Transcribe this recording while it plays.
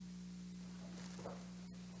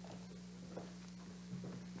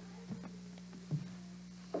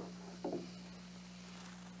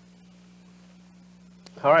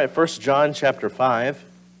All right, 1 John chapter 5.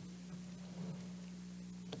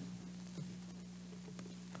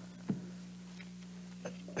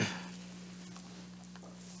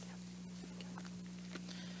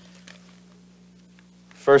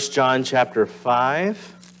 First John chapter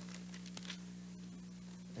 5.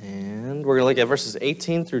 And we're going to look at verses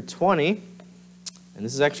 18 through 20. And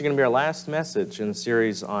this is actually going to be our last message in the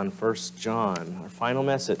series on 1 John, our final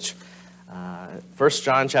message. 1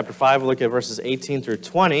 John chapter 5, we'll look at verses 18 through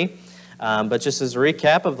 20. But just as a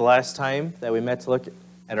recap of the last time that we met to look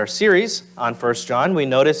at our series on 1 John, we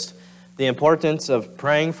noticed the importance of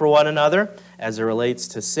praying for one another as it relates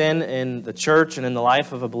to sin in the church and in the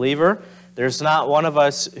life of a believer. There's not one of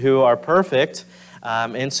us who are perfect,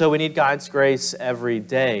 and so we need God's grace every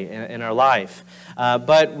day in our life.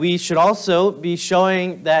 But we should also be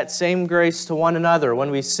showing that same grace to one another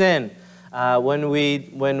when we sin, when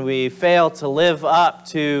we fail to live up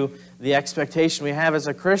to the expectation we have as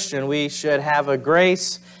a Christian. We should have a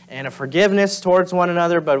grace and a forgiveness towards one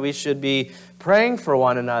another, but we should be praying for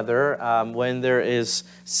one another when there is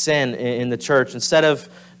sin in the church, instead of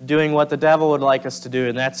doing what the devil would like us to do,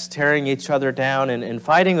 and that's tearing each other down and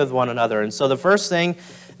fighting with one another. And so the first thing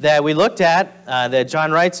that we looked at, that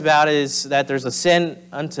John writes about, is that there's a sin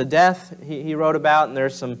unto death he wrote about, and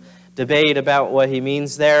there's some debate about what he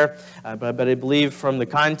means there. But I believe from the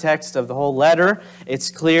context of the whole letter, it's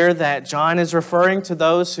clear that John is referring to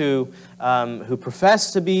those who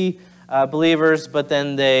profess to be believers, but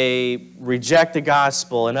then they reject the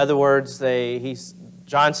gospel. In other words,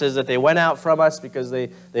 John says that they went out from us because they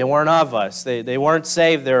weren't of us. They weren't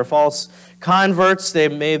saved. They were false converts. They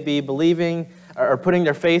may be believing or putting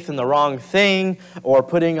their faith in the wrong thing, or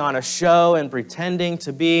putting on a show and pretending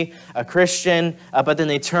to be a Christian, but then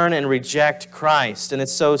they turn and reject Christ. And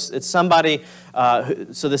it's somebody,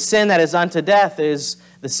 so the sin that is unto death is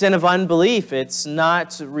the sin of unbelief. It's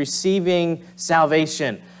not receiving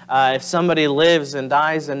salvation. If somebody lives and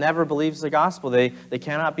dies and never believes the gospel, they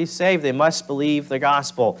cannot be saved. They must believe the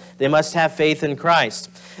gospel. They must have faith in Christ.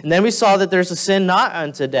 And then we saw that there's a sin not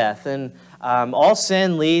unto death. And all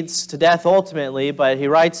sin leads to death ultimately, but he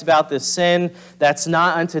writes about this sin that's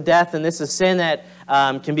not unto death, and this is sin that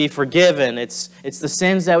can be forgiven. It's the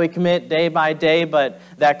sins that we commit day by day, but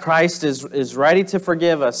that Christ is ready to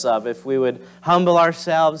forgive us of. If we would humble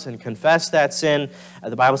ourselves and confess that sin,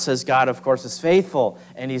 the Bible says God, of course, is faithful,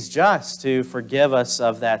 and He's just to forgive us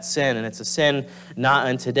of that sin, and it's a sin not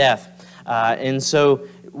unto death. And so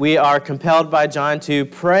we are compelled by John to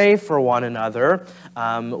pray for one another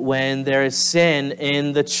when there is sin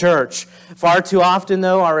in the church. Far too often,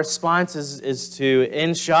 though, our response is to,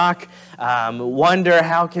 in shock, wonder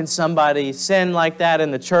how can somebody sin like that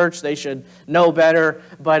in the church? They should know better.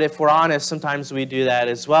 But if we're honest, sometimes we do that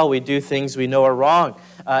as well. We do things we know are wrong.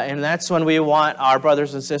 And that's when we want our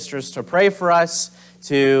brothers and sisters to pray for us,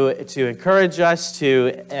 to encourage us,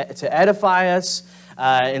 to edify us,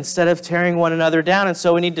 instead of tearing one another down. And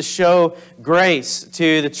so we need to show grace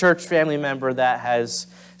to the church family member that has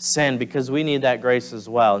sinned, because we need that grace as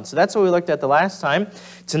well. And so that's what we looked at the last time.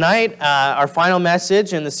 Tonight, our final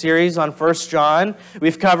message in the series on 1 John.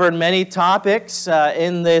 We've covered many topics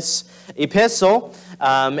in this epistle,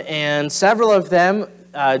 and several of them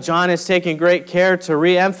John has taken great care to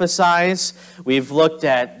re-emphasize. We've looked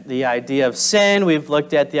at the idea of sin. We've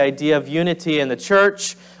looked at the idea of unity in the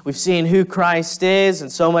church. We've seen who Christ is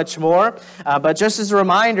and so much more. But just as a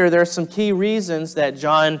reminder, there are some key reasons that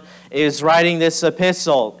John is writing this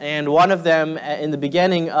epistle. And one of them, in the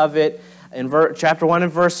beginning of it, in chapter 1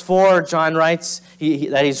 and verse 4, John writes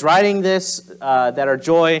that he's writing this, that our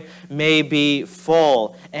joy may be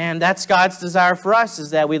full. And that's God's desire for us, is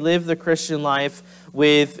that we live the Christian life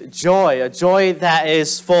with joy, a joy that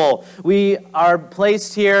is full. We are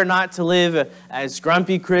placed here not to live as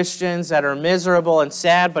grumpy Christians that are miserable and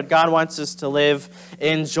sad, but God wants us to live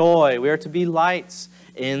in joy. We are to be lights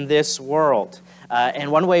in this world.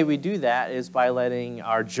 And one way we do that is by letting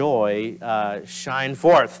our joy shine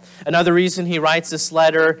forth. Another reason he writes this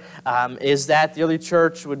letter is that the early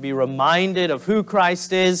church would be reminded of who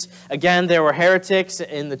Christ is. Again, there were heretics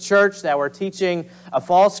in the church that were teaching a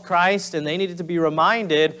false Christ, and they needed to be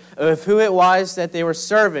reminded of who it was that they were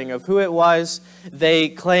serving, of who it was they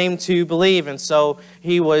claimed to believe. And so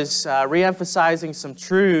he was re-emphasizing some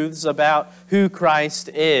truths about who Christ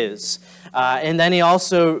is. And then he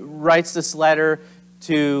also writes this letter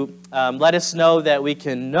to let us know that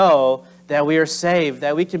we are saved,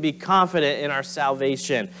 that we can be confident in our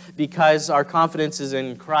salvation because our confidence is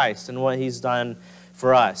in Christ and what He's done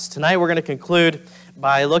for us. Tonight we're going to conclude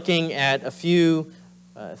by looking at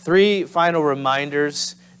three final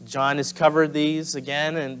reminders John has covered these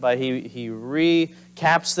again, but he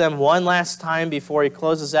recaps them one last time before he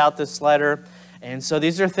closes out this letter. And so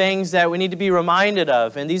these are things that we need to be reminded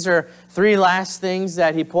of. And these are three last things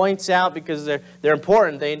that he points out because they're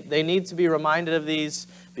important. They need to be reminded of these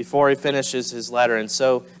before he finishes his letter. And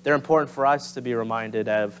so they're important for us to be reminded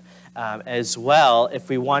of as well if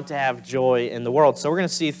we want to have joy in the world. So we're going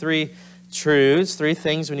to see three truths, three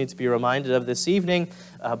things we need to be reminded of this evening.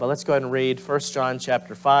 But let's go ahead and read 1 John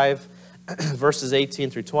chapter 5, verses 18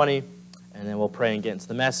 through 20, and then we'll pray and get into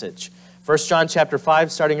the message. 1 John chapter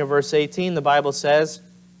 5, starting at verse 18, the Bible says,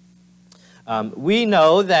 "We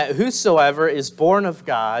know that whosoever is born of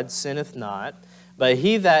God sinneth not, but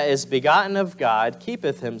he that is begotten of God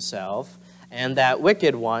keepeth himself, and that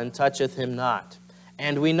wicked one toucheth him not.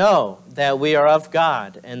 And we know that we are of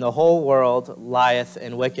God, and the whole world lieth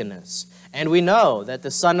in wickedness. And we know that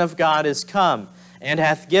the Son of God is come, and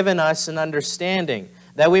hath given us an understanding,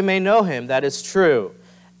 that we may know him that is true.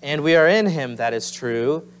 And we are in him that is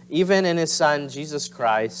true, even in his Son, Jesus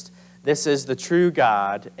Christ. This is the true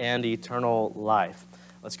God and eternal life."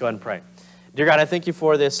 Let's go ahead and pray. Dear God, I thank you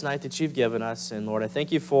for this night that you've given us. And Lord, I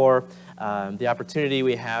thank you for the opportunity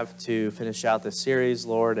we have to finish out this series,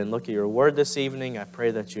 Lord, and look at your word this evening. I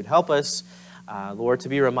pray that you'd help us, Lord, to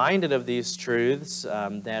be reminded of these truths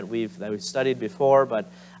that we've studied before.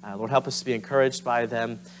 But Lord, help us to be encouraged by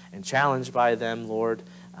them and challenged by them, Lord,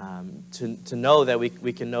 to know that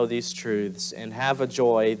we can know these truths and have a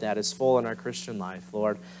joy that is full in our Christian life.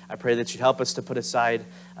 Lord, I pray that you'd help us to put aside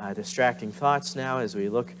distracting thoughts now as we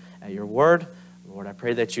look at your word. Lord, I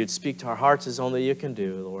pray that you'd speak to our hearts as only you can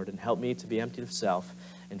do, Lord, and help me to be emptied of self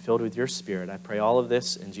and filled with your Spirit. I pray all of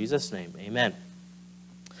this in Jesus' name. Amen.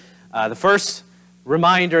 The first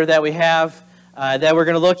reminder that we have that we're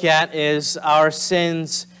going to look at is our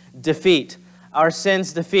sin's defeat. Our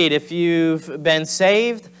sin's defeat. If you've been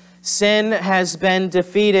saved, sin has been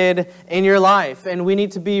defeated in your life, and we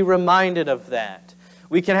need to be reminded of that.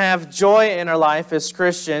 We can have joy in our life as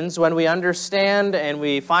Christians when we understand and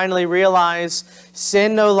we finally realize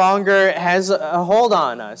sin no longer has a hold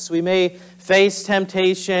on us. We may face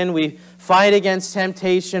temptation, we fight against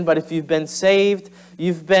temptation, but if you've been saved,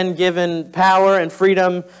 you've been given power and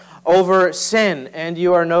freedom over sin, and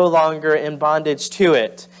you are no longer in bondage to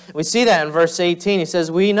it. We see that in verse 18. He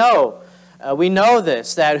says, we know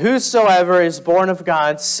this, that whosoever is born of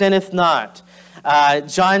God sinneth not.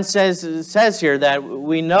 John says here that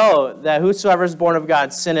we know that whosoever is born of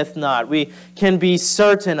God sinneth not. We can be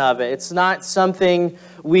certain of it. It's not something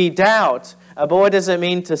we doubt. But what does it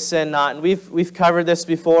mean to sin not? And we've covered this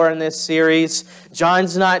before in this series.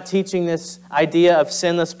 John's not teaching this idea of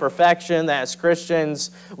sinless perfection, that as Christians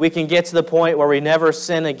we can get to the point where we never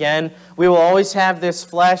sin again. We will always have this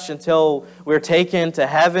flesh until we're taken to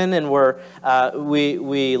heaven and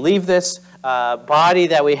we leave this body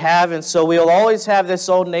that we have. And so we'll always have this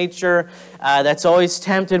old nature that's always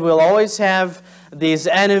tempted. We'll always have these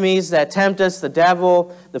enemies that tempt us, the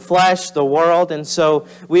devil, the flesh, the world. And so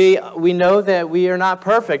we know that we are not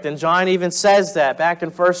perfect. And John even says that back in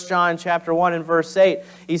 1 John chapter 1 and verse 8.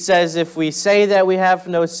 He says, if we say that we have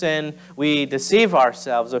no sin, we deceive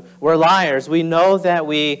ourselves. We're liars. We know that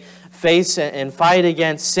we face and fight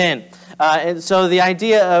against sin. And so the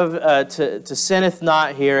idea of to sinneth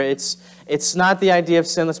not here, it's not the idea of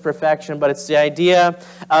sinless perfection, but it's the idea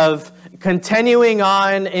of continuing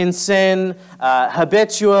on in sin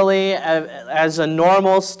habitually as a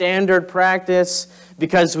normal standard practice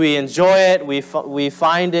because we enjoy it, we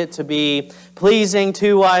find it to be pleasing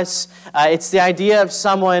to us. It's the idea of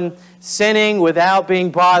someone sinning without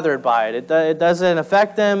being bothered by it. It doesn't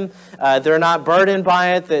affect them. They're not burdened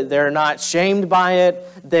by it. They're not shamed by it.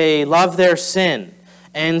 They love their sin.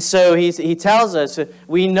 And so he tells us,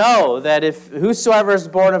 we know that if whosoever is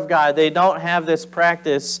born of God, they don't have this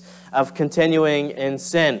practice of continuing in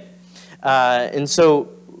sin. And so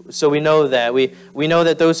we know that. We know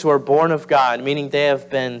that those who are born of God, meaning they have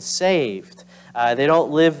been saved, they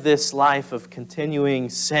don't live this life of continuing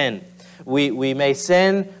sin. We may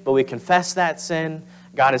sin, but we confess that sin.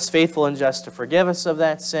 God is faithful and just to forgive us of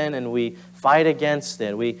that sin, and we fight against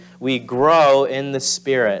it. We grow in the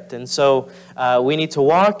Spirit. And so we need to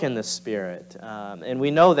walk in the Spirit. And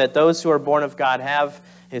we know that those who are born of God have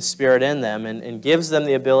His Spirit in them and gives them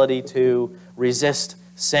the ability to resist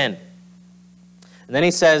sin. And then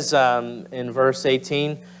he says in verse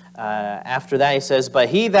 18, after that he says, but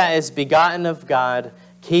he that is begotten of God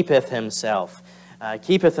keepeth himself.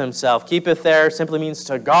 Keepeth himself. Keepeth there simply means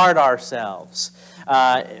to guard ourselves.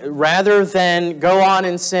 Rather than go on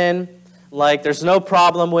in sin, like there's no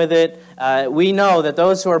problem with it, we know that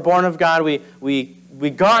those who are born of God, we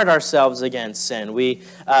guard ourselves against sin.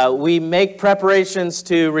 We make preparations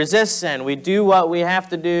to resist sin. We do what we have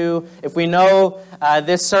to do. If we know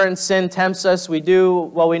this certain sin tempts us, we do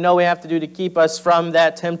what we know we have to do to keep us from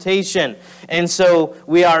that temptation. And so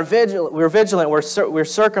we are vigilant. We're vigilant. We're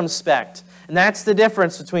circumspect. And that's the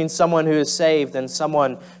difference between someone who is saved and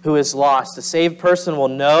someone who is lost. A saved person will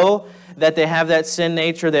know that they have that sin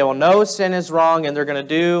nature. They will know sin is wrong, and they're going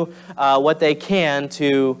to do what they can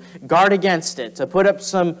to guard against it, to put up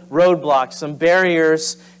some roadblocks, some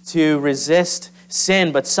barriers to resist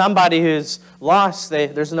sin. But somebody who's lost,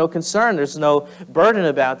 there's no concern, there's no burden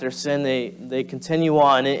about their sin. They continue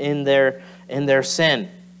on in their sin.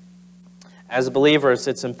 As believers,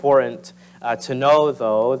 it's important to know,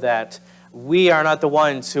 though, that we are not the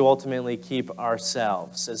ones who ultimately keep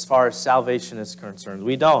ourselves as far as salvation is concerned.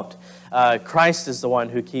 We don't. Christ is the one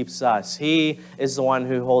who keeps us. He is the one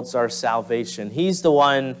who holds our salvation. He's the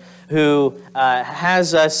one who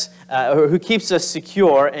has us, or who keeps us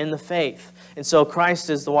secure in the faith. And so Christ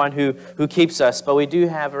is the one who keeps us. But we do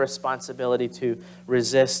have a responsibility to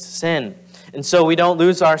resist sin. And so we don't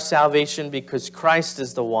lose our salvation because Christ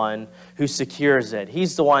is the one who secures it.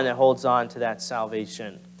 He's the one that holds on to that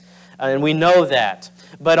salvation. And we know that.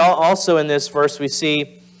 But also in this verse we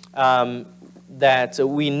see that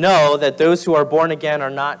we know that those who are born again are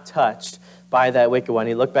not touched by that wicked one.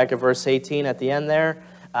 You look back at verse 18 at the end there.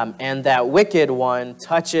 And that wicked one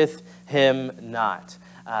toucheth him not.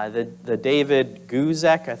 The David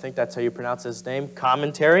Guzik, I think that's how you pronounce his name,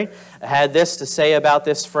 commentary, had this to say about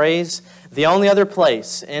this phrase. The only other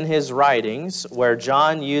place in his writings where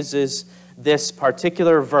John uses this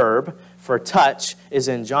particular verb for touch is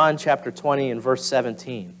in John chapter 20 and verse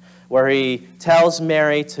 17, where he tells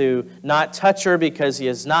Mary to not touch her because he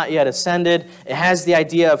has not yet ascended. It has the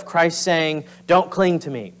idea of Christ saying, don't cling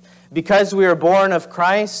to me. Because we are born of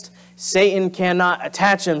Christ, Satan cannot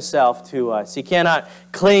attach himself to us. He cannot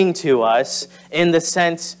cling to us in the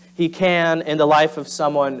sense he can in the life of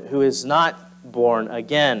someone who is not born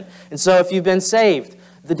again. And so if you've been saved,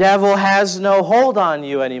 the devil has no hold on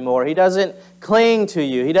you anymore. He doesn't cling to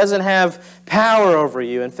you. He doesn't have power over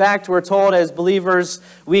you. In fact, we're told as believers,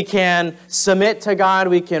 we can submit to God,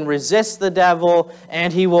 we can resist the devil,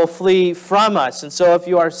 and he will flee from us. And so if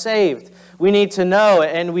you are saved, we need to know,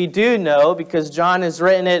 and we do know, because John has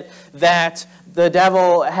written it, that the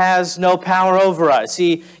devil has no power over us.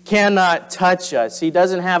 He cannot touch us. He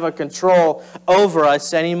doesn't have a control over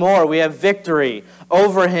us anymore. We have victory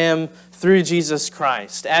over him through Jesus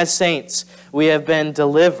Christ. As saints, we have been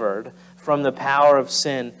delivered from the power of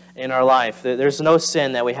sin in our life. There's no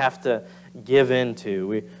sin that we have to give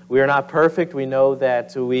into. We are not perfect. We know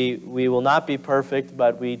that we will not be perfect,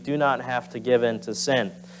 but we do not have to give in to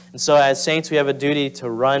sin. And so as saints, we have a duty to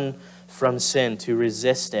run from sin, to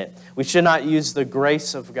resist it. We should not use the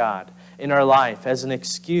grace of God in our life as an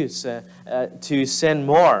excuse to sin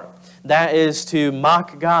more. That is to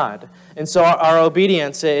mock God. And so our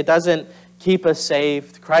obedience, it doesn't keep us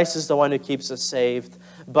saved. Christ is the one who keeps us saved.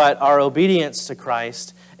 But our obedience to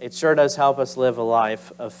Christ, it sure does help us live a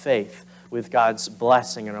life of faith with God's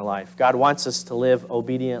blessing in our life. God wants us to live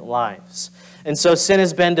obedient lives. And so sin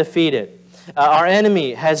has been defeated. Our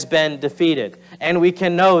enemy has been defeated. And we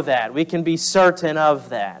can know that. We can be certain of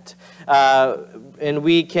that. And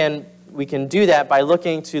we can do that by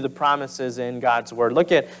looking to the promises in God's Word.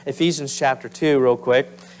 Look at Ephesians chapter 2 real quick.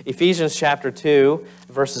 Ephesians chapter 2,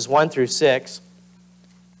 verses 1 through 6.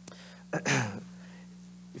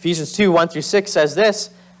 Ephesians 2, 1 through 6 says this,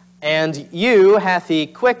 And you hath he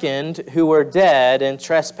quickened who were dead in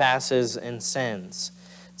trespasses and sins.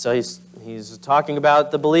 So he's talking about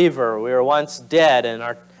the believer. We were once dead in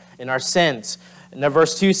our sins. And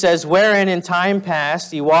verse 2 says, Wherein in time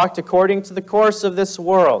past ye walked according to the course of this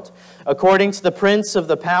world, according to the prince of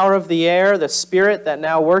the power of the air, the spirit that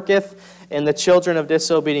now worketh in the children of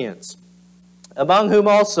disobedience, among whom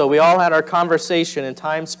also we all had our conversation in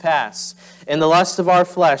times past, in the lust of our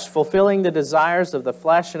flesh, fulfilling the desires of the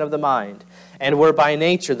flesh and of the mind, and were by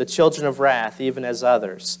nature the children of wrath, even as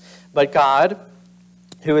others. But God,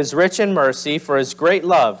 who is rich in mercy, for his great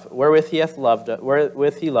love, wherewith he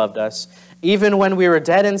loved us, even when we were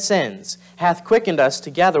dead in sins, hath quickened us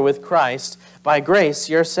together with Christ. By grace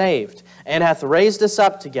ye are saved, and hath raised us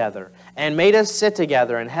up together, and made us sit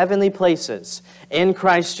together in heavenly places in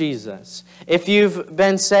Christ Jesus. If you've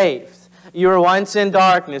been saved, you were once in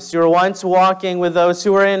darkness. You were once walking with those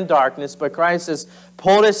who were in darkness, but Christ has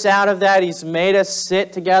pulled us out of that. He's made us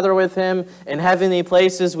sit together with Him in heavenly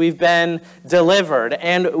places. We've been delivered,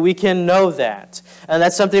 and we can know that. And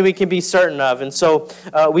that's something we can be certain of. And so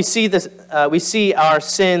we see our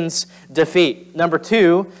sins defeat. Number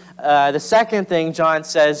two, the second thing John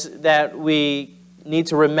says that we need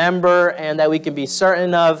to remember and that we can be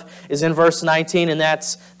certain of is in verse 19, and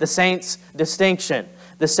that's the saints' distinction.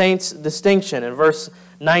 The saints' distinction. In verse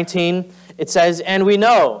 19, it says, "And we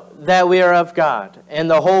know that we are of God,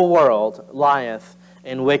 and the whole world lieth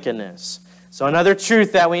in wickedness." So another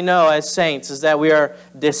truth that we know as saints is that we are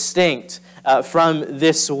distinct from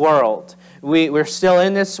this world. We're still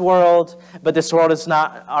in this world, but this world is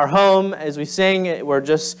not our home. As we sing, we're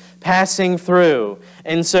just passing through.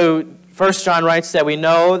 And so 1 John writes that we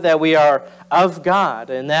know that we are of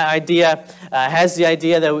God. And that idea has the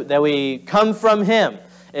idea that we come from Him.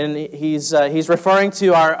 And he's referring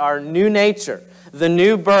to our new nature, the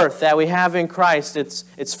new birth that we have in Christ.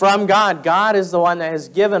 It's from God. God is the one that has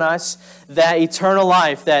given us that eternal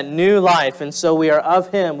life, that new life. And so we are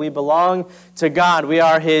of Him. We belong to God. We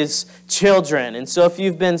are His children. And so if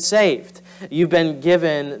you've been saved, you've been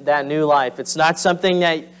given that new life. It's not something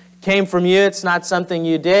that came from you. It's not something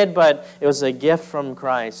you did, but it was a gift from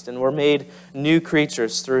Christ. And we're made new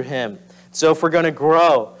creatures through Him. So if we're going to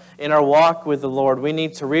grow in our walk with the Lord, we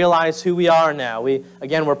need to realize who we are now.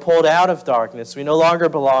 We're pulled out of darkness. We no longer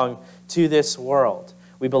belong to this world.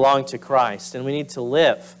 We belong to Christ, and we need to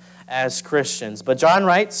live as Christians. But John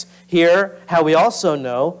writes here how we also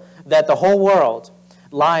know that the whole world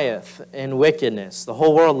lieth in wickedness. The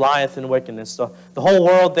whole world lieth in wickedness. The whole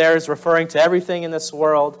world there is referring to everything in this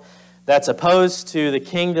world that's opposed to the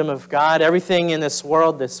kingdom of God, everything in this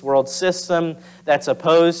world system that's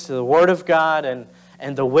opposed to the Word of God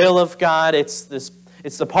and the will of God. It's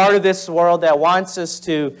the part of this world that wants us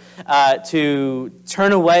to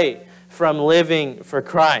turn away from living for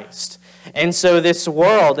Christ. And so this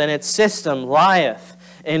world and its system lieth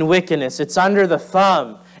in wickedness. It's under the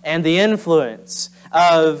thumb and the influence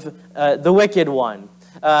of the wicked one.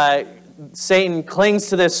 Satan clings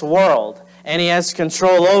to this world, and he has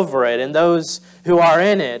control over it. And those who are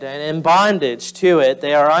in it and in bondage to it,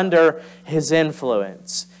 they are under his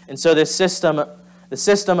influence. And so the system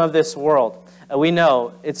of this world, we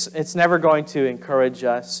know it's never going to encourage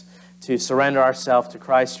us to surrender ourselves to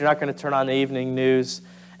Christ. You're not going to turn on the evening news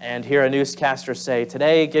and hear a newscaster say,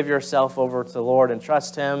 "Today, give yourself over to the Lord and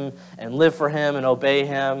trust Him and live for Him and obey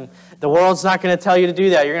Him." The world's not going to tell you to do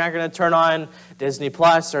that. You're not going to turn on Disney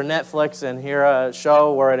Plus or Netflix and hear a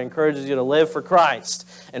show where it encourages you to live for Christ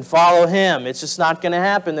and follow Him. It's just not going to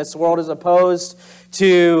happen. This world is opposed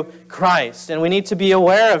to Christ, and we need to be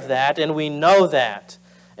aware of that, and we know that.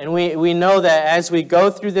 And we know that as we go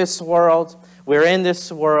through this world, we're in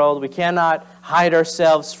this world. We cannot hide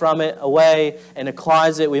ourselves from it away in a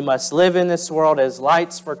closet. We must live in this world as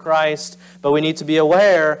lights for Christ. But we need to be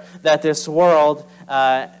aware that this world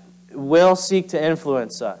will seek to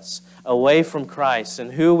influence us away from Christ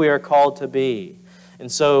and who we are called to be. And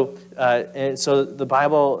so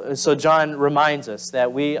John reminds us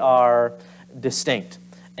that we are distinct,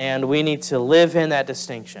 and we need to live in that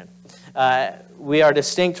distinction. We are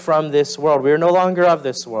distinct from this world. We are no longer of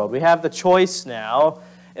this world. We have the choice now.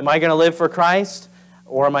 Am I going to live for Christ,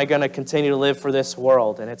 or am I going to continue to live for this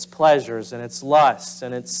world and its pleasures and its lusts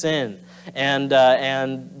and its sin and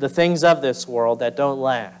the things of this world that don't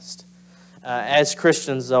last? As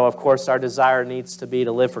Christians, though, of course, our desire needs to be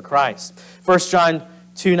to live for Christ. 1 John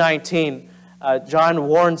 2:19, John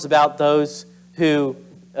warns about those who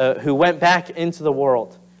went back into the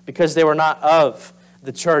world because they were not of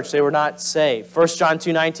the church. They were not saved. 1 John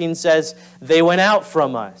 2:19 says, "They went out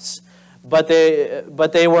from us, but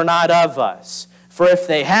they were not of us. For if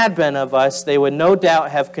they had been of us, they would no doubt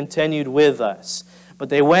have continued with us. But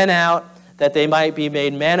they went out that they might be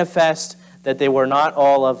made manifest that they were not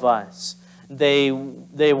all of us." They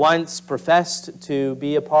once professed to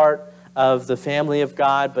be a part of the family of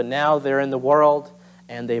God, but now they're in the world,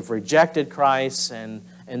 and they've rejected Christ, and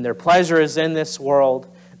their pleasure is in this world.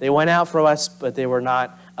 They went out from us, but they were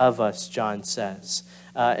not of us, John says.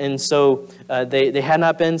 And so they had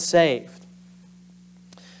not been saved.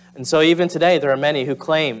 And so even today, there are many who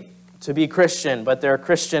claim to be Christian, but they're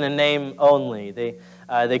Christian in name only.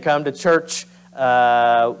 They come to church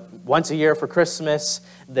once a year for Christmas.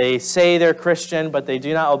 They say they're Christian, but they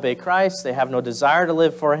do not obey Christ. They have no desire to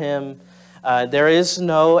live for Him. There is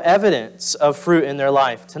no evidence of fruit in their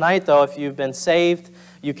life. Tonight, though, if you've been saved,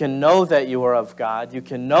 you can know that you are of God. You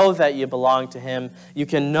can know that you belong to Him. You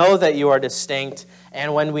can know that you are distinct.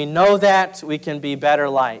 And when we know that, we can be better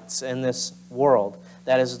lights in this world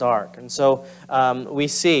that is dark. And so we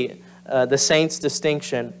see the saints'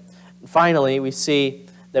 distinction. Finally, we see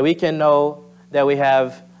that we can know that we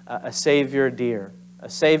have a Savior dear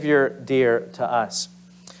to us.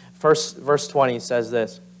 Verse 20 says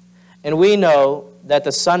this, "And we know that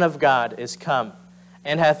the Son of God is come,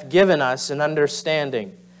 and hath given us an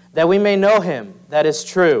understanding, that we may know Him that is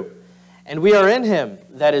true. And we are in Him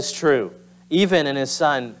that is true, even in His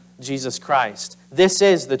Son, Jesus Christ. This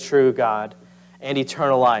is the true God and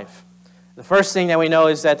eternal life." The first thing that we know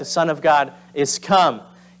is that the Son of God is come.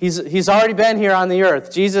 He's already been here on the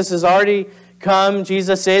earth. Jesus has already come.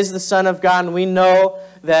 Jesus is the Son of God, and we know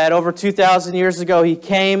that over 2,000 years ago He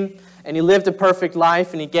came and He lived a perfect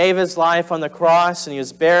life, and He gave His life on the cross, and He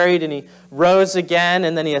was buried, and He rose again,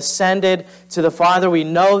 and then He ascended to the Father. We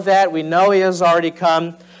know that. We know He has already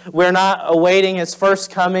come. We're not awaiting His first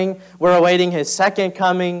coming. We're awaiting His second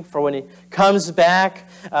coming for when He comes back.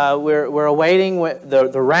 We're awaiting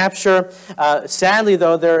the rapture. Sadly,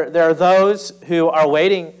 though, there are those who are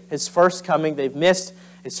awaiting His first coming. They've missed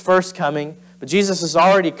His first coming. But Jesus has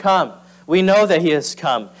already come. We know that He has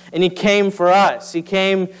come, and He came for us. He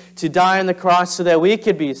came to die on the cross so that we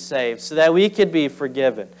could be saved, so that we could be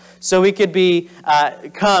forgiven, so we could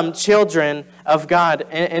become children of God.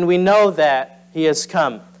 And we know that He has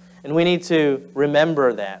come, and we need to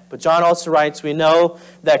remember that. But John also writes, we know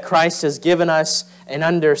that Christ has given us an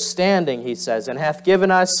understanding, he says, and hath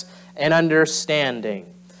given us an understanding.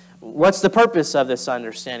 What's the purpose of this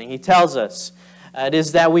understanding? He tells us it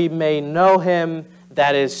is that we may know Him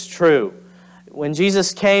that is true. When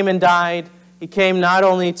Jesus came and died, He came not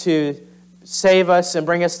only to save us and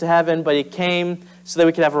bring us to heaven, but He came so that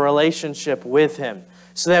we could have a relationship with Him,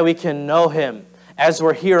 so that we can know Him as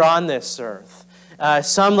we're here on this earth.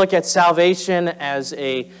 Some look at salvation as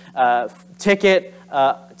a ticket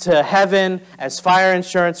to heaven, as fire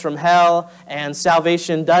insurance from hell, and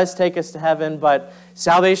salvation does take us to heaven, but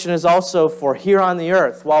salvation is also for here on the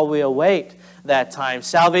earth while we await that time.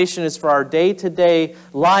 Salvation is for our day-to-day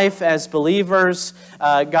life as believers.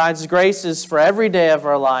 God's grace is for every day of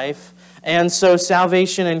our life. And so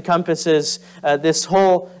salvation encompasses this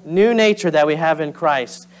whole new nature that we have in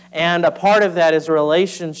Christ. And a part of that is a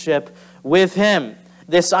relationship with Him,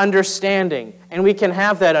 this understanding. And we can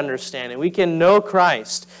have that understanding. We can know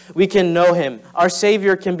Christ. We can know Him. Our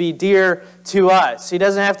Savior can be dear to us. He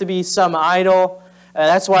doesn't have to be some idol.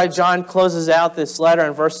 That's why John closes out this letter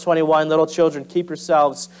in verse 21, "Little children, keep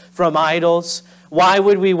yourselves from idols." Why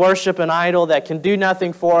would we worship an idol that can do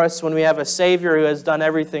nothing for us when we have a Savior who has done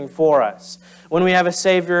everything for us? When we have a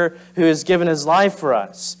Savior who has given His life for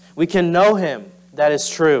us, we can know Him that is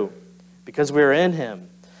true because we're in Him.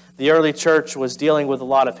 The early church was dealing with a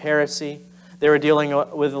lot of heresy. They were dealing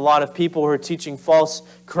with a lot of people who were teaching false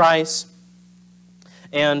Christ.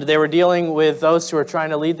 And they were dealing with those who were trying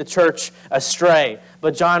to lead the church astray.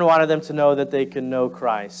 But John wanted them to know that they could know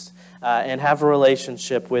Christ and have a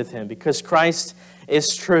relationship with Him. Because Christ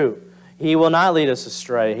is true. He will not lead us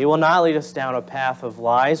astray. He will not lead us down a path of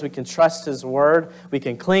lies. We can trust His word. We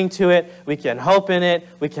can cling to it. We can hope in it.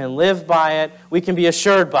 We can live by it. We can be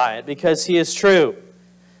assured by it because He is true.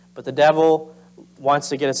 But the devil wants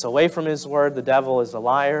to get us away from His word. The devil is a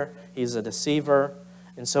liar. He's a deceiver.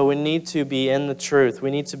 And so we need to be in the truth.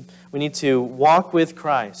 We need to walk with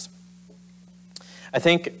Christ. I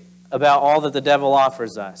think about all that the devil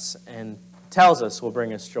offers us and tells us will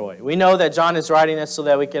bring us joy. We know that John is writing this so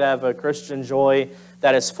that we could have a Christian joy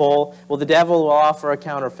that is full. Well, the devil will offer a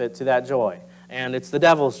counterfeit to that joy. And it's the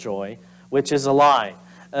devil's joy, which is a lie.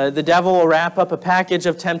 The devil will wrap up a package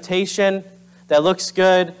of temptation that looks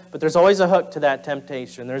good, but there's always a hook to that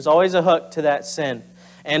temptation. There's always a hook to that sin.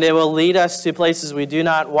 And it will lead us to places we do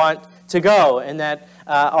not want to go, and that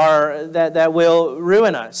will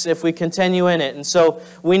ruin us if we continue in it. And so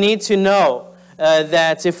we need to know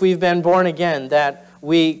that if we've been born again, that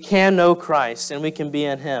we can know Christ and we can be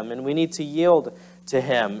in Him, and we need to yield to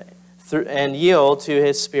Him and yield to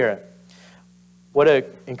His Spirit. What an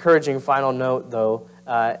encouraging final note, though.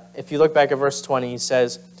 If you look back at verse 20, he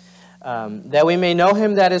says, that we may know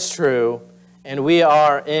Him that is true, and we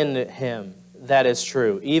are in Him that is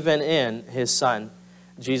true, even in His Son,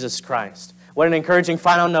 Jesus Christ. What an encouraging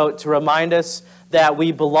final note to remind us that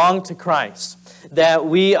we belong to Christ, that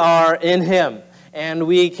we are in Him, and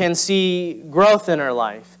we can see growth in our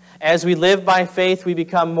life. As we live by faith, we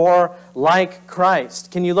become more like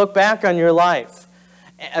Christ. Can you look back on your life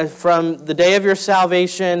from the day of your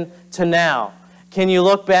salvation to now? Can you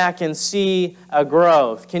look back and see a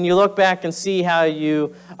growth? Can you look back and see how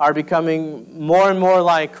you are becoming more and more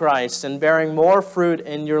like Christ and bearing more fruit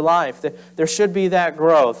in your life? There should be that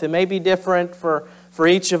growth. It may be different for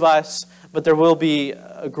each of us, but there will be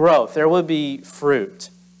growth. There will be fruit.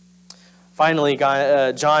 Finally,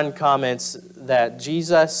 John comments that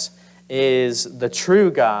Jesus is the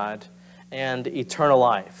true God and eternal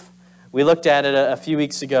life. We looked at it a few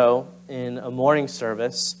weeks ago in a morning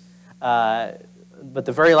service. But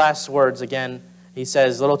the very last words, again, he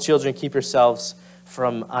says, little children, keep yourselves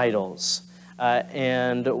from idols.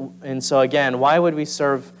 And so again, why would we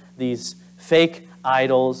serve these fake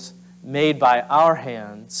idols made by our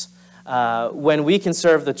hands when we can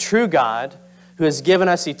serve the true God who has given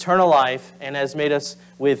us eternal life and has made us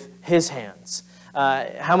with his hands?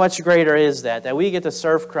 How much greater is that we get to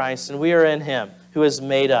serve Christ and we are in him who has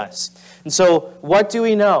made us. And so what do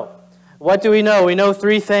we know? What do we know? We know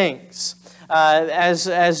three things.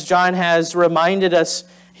 As John has reminded us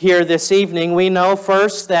here this evening, we know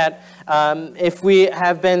first that if we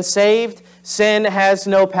have been saved, sin has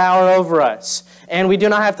no power over us. And we do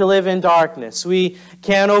not have to live in darkness. We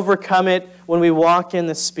can overcome it when we walk in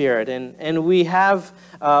the Spirit. And we have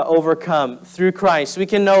overcome through Christ. We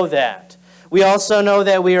can know that. We also know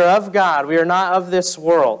that we are of God. We are not of this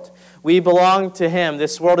world. We belong to him.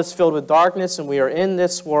 This world is filled with darkness, and we are in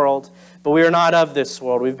this world. But we are not of this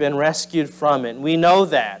world. We've been rescued from it. We know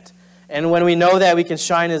that. And when we know that, we can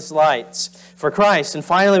shine his lights for Christ. And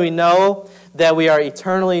finally, we know that we are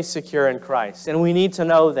eternally secure in Christ. And we need to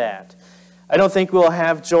know that. I don't think we'll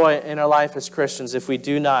have joy in our life as Christians if we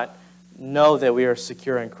do not know that we are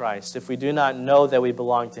secure in Christ, if we do not know that we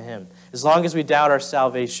belong to him. As long as we doubt our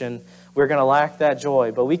salvation, we're going to lack that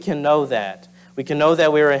joy. But we can know that. We can know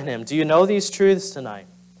that we are in him. Do you know these truths tonight?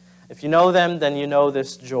 If you know them, then you know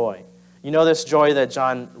this joy. You know this joy that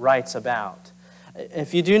John writes about.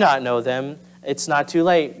 If you do not know them, it's not too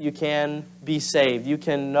late. You can be saved. You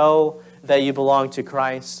can know that you belong to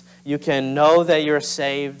Christ. You can know that you're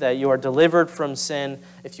saved, that you are delivered from sin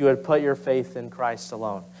if you would put your faith in Christ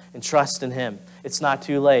alone and trust in him. It's not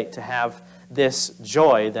too late to have this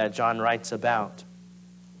joy that John writes about.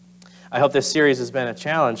 I hope this series has been a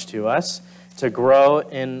challenge to us to grow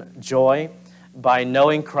in joy by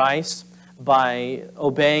knowing Christ, by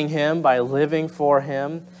obeying him, by living for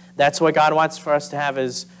him. That's what God wants for us to have,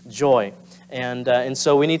 is joy. And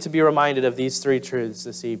so we need to be reminded of these three truths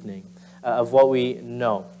this evening, of what we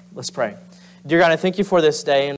know. Let's pray. Dear God, I thank you for this day.